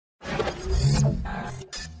Okay,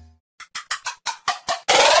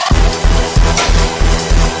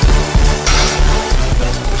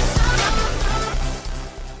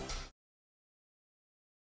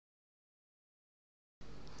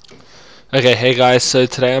 hey guys, so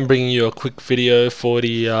today I'm bringing you a quick video for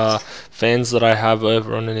the fans that I have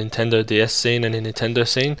over on the Nintendo DS scene and the Nintendo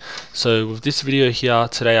scene. So with this video here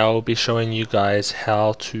today I will be showing you guys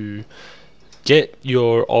how to get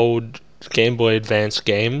your old Game Boy Advance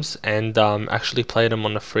games and actually play them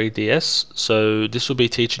on the 3DS. So this will be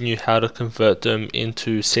teaching you how to convert them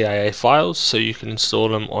into CIA files so you can install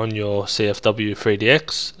them on your CFW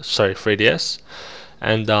 3DS.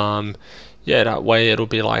 And yeah, that way it'll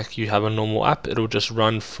be like you have a normal app. It'll just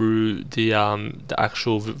run through the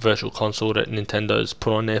actual virtual console that Nintendo's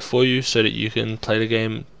put on there for you, so that you can play the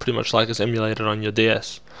game pretty much like it's emulated on your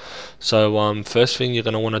DS. So first thing you're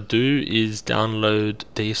going to want to do is download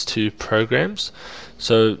these two programs.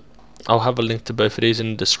 So I'll have a link to both of these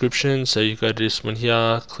in the description. So you go to this one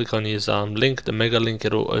here, click on his link, the mega link,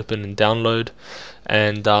 it'll open and download.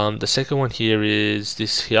 And the second one here is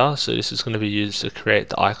this here. So this is going to be used to create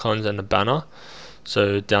the icons and the banner.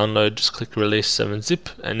 So download, just click release 7-zip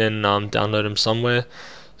and then download them somewhere.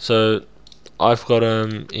 So I've got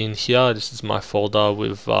them in here. This is my folder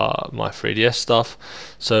with my 3DS stuff.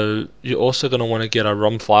 So you're also going to want to get a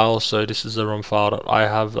ROM file. So this is the ROM file that I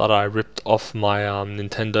have that I ripped off my my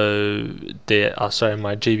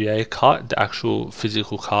GBA card, the actual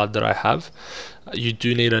physical card that I have. You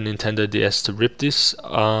do need a Nintendo DS to rip this.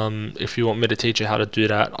 If you want me to teach you how to do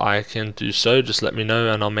that, I can do so. Just let me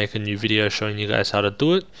know and I'll make a new video showing you guys how to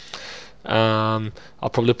do it. I'll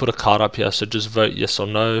probably put a card up here, so just vote yes or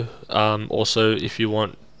no. Also, if you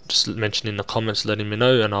want, just mention in the comments letting me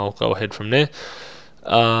know and I'll go ahead from there.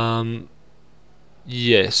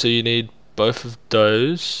 Yeah, so you need both of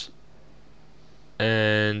those,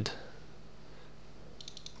 and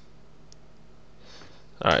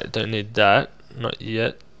alright, don't need that, not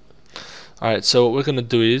yet. Alright, so what we're going to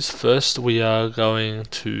do is first we are going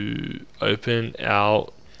to open our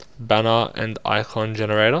banner and icon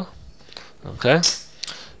generator. Okay,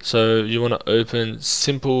 so you want to open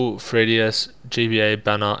simple 3DS GBA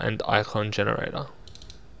banner and icon generator,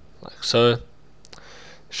 like so.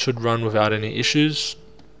 Should run without any issues.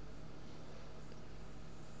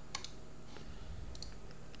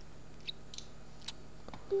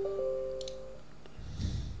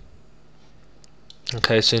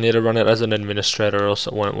 Okay, so you need to run it as an administrator or else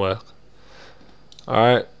it won't work.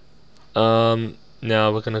 Alright,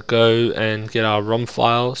 now we're going to go and get our ROM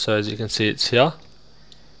file. So as you can see, it's here.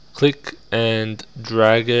 Click and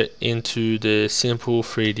drag it into the simple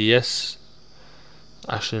 3DS.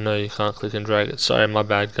 Actually no, you can't click and drag it, sorry, my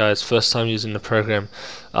bad guys, first time using the program.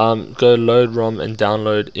 Go load ROM and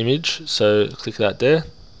download image, so click that there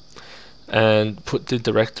and put the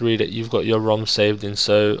directory that you've got your ROM saved in.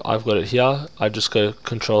 So I've got it here. I just go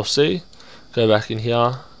Control C, go back in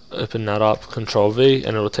here, open that up, Control V,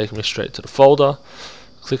 and it will take me straight to the folder.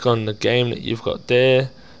 Click on the game that you've got there,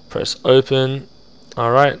 press open.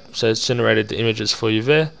 Alright, so it's generated the images for you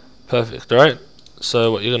there. Perfect. Alright,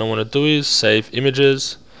 so what you're going to want to do is save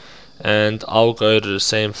images, and I'll go to the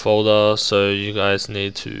same folder, so you guys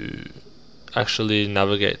need to actually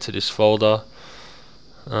navigate to this folder.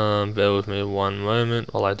 Bear with me one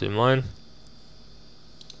moment while I do mine.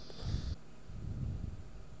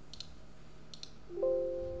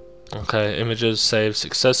 Okay, images saved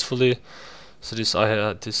successfully. So this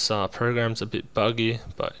program's a bit buggy,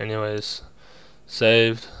 but anyways,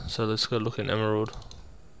 saved. So let's go look in Emerald.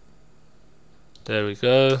 There we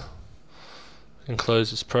go. We can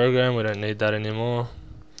close this program, we don't need that anymore.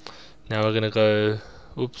 Now we're gonna go,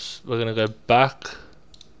 we're gonna go back.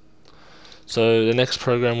 So the next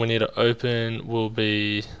program we need to open will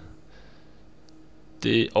be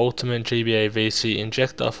the Ultimate GBA VC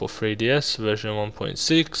Injector for 3DS version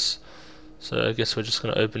 1.6. So I guess we're just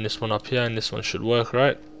gonna open this one up here, and this one should work,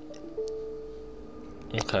 right?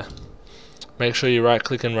 Okay. Make sure you right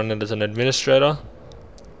click and run it as an administrator.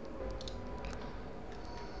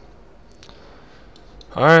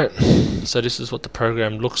 Alright, so this is what the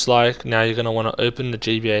program looks like. Now you're going to want to open the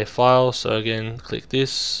GBA file. So again, click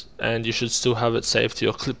this, and you should still have it saved to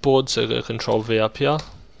your clipboard. So go Control V up here,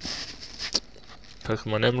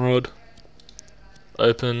 Pokemon Emerald,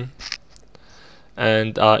 open,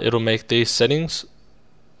 and it'll make these settings.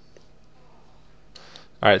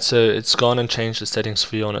 Alright, so it's gone and changed the settings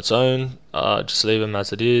for you on its own. Just leave them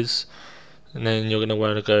as it is, and then you're going to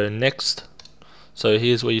want to go next. So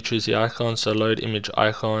here's where you choose the icon, so load image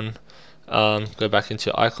icon, go back into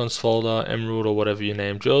your icons folder, Emerald or whatever you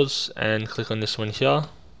named yours, and click on this one here.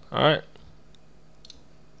 Alright.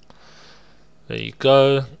 There you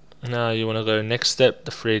go. Now you want to go next step,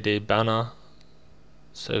 the 3D banner.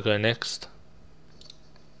 So go next.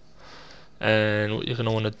 And what you're going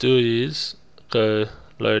to want to do is go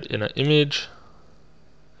load in an image.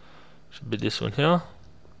 Should be this one here.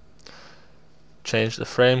 Change the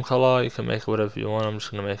frame color. You can make it whatever you want. I'm just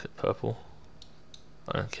going to make it purple.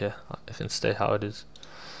 I don't care. It can stay how it is.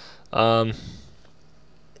 And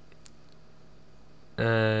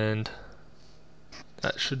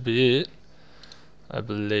that should be it, I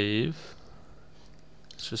believe.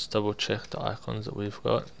 Let's just double check the icons that we've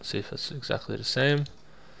got, see if it's exactly the same,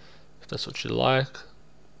 if that's what you like.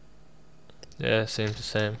 Yeah, seems the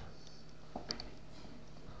same.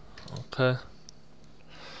 Okay.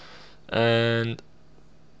 And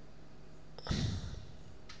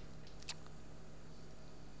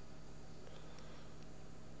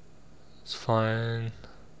it's fine.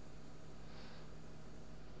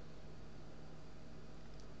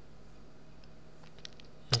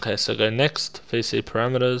 Okay, so go next, VC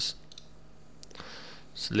parameters.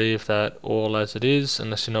 Just leave that all as it is,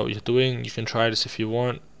 unless you know what you're doing. You can try this if you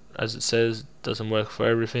want. As it says, it doesn't work for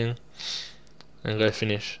everything. And go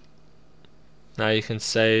finish. Now you can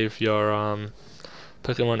save your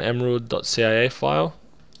Pokemon Emerald.cia file.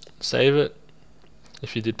 Save it.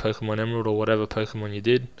 If you did Pokemon Emerald or whatever Pokemon you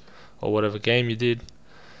did, or whatever game you did.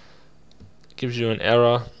 It gives you an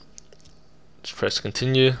error. Just press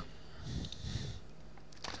continue.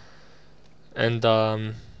 And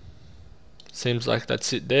seems like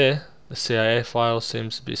that's it there. The CIA file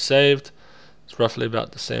seems to be saved. It's roughly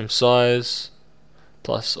about the same size,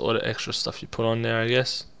 plus all the extra stuff you put on there, I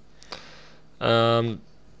guess. I'm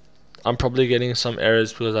probably getting some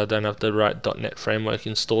errors because I don't have the right .NET framework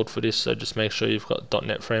installed for this, so just make sure you've got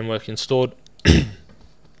 .NET framework installed.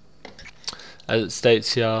 As it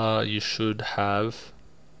states here, you should have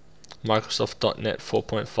Microsoft .NET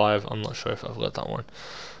 4.5. I'm not sure if I've got that one.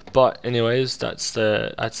 But anyways, that's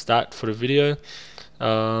that for the video.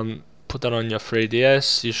 Put that on your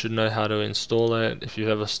 3DS. You should know how to install it. If you've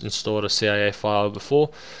ever installed a CIA file before,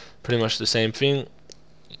 pretty much the same thing.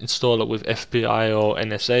 Install it with FBI or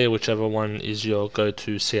NSA, whichever one is your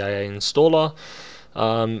go-to CIA installer.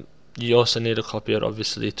 You also need to copy it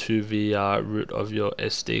obviously to the root of your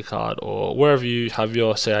SD card or wherever you have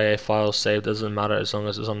your CIA files saved. Doesn't matter as long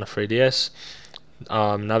as it's on the 3DS.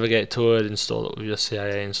 Navigate to it, install it with your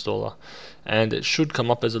CIA installer, and it should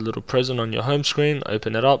come up as a little present on your home screen.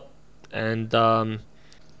 Open it up, and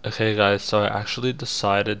okay guys, so I actually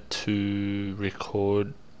decided to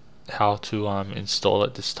record how to install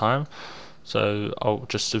it this time, so I'll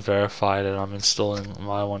just to verify that I'm installing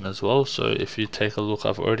my one as well. So if you take a look,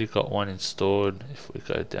 I've already got one installed. If we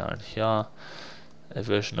go down here, a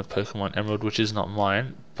version of Pokemon Emerald, which is not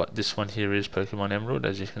mine, but this one here is Pokemon Emerald,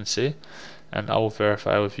 as you can see. And I will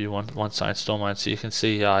verify with you once I install mine. So you can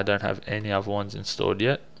see here I don't have any other ones installed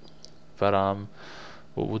yet, but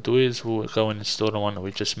what we'll do is we'll go and install the one that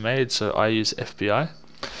we just made. So I use FBI.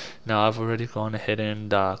 Now I've already gone ahead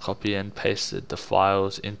and copy and pasted the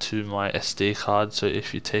files into my SD card. So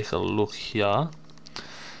if you take a look here,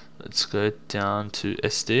 let's go down to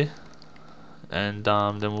SD, and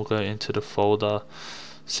then we'll go into the folder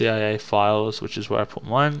CIA files, which is where I put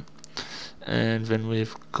mine. And then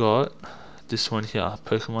we've got this one here,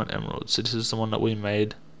 Pokemon Emerald. So this is the one that we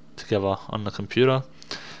made together on the computer.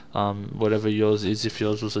 Whatever yours is, if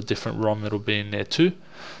yours was a different ROM, it'll be in there too.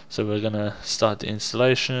 So we're gonna start the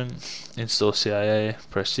installation, install CIA,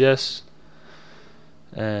 press yes,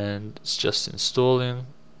 and it's just installing.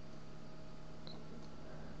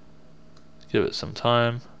 Give it some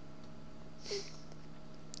time.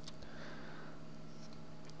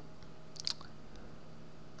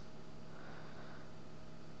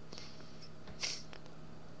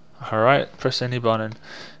 Alright, press any button.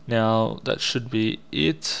 Now that should be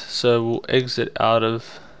it. So we'll exit out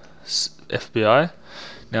of FBI.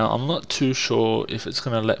 Now I'm not too sure if it's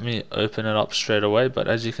going to let me open it up straight away, but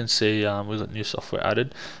as you can see, we've got new software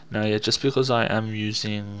added. Now yeah, just because I am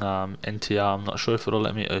using NTR, I'm not sure if it'll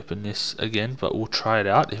let me open this again, but we'll try it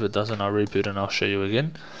out. If it doesn't, I'll reboot and I'll show you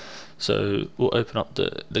again. So we'll open up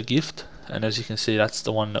the gift, and as you can see, that's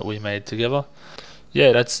the one that we made together.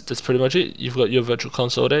 Yeah, that's pretty much it. You've got your virtual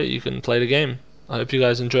console there. You can play the game. I hope you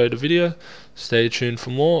guys enjoyed the video. Stay tuned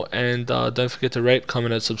for more, and don't forget to rate,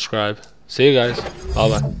 comment, and subscribe. See you guys. Bye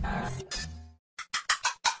bye.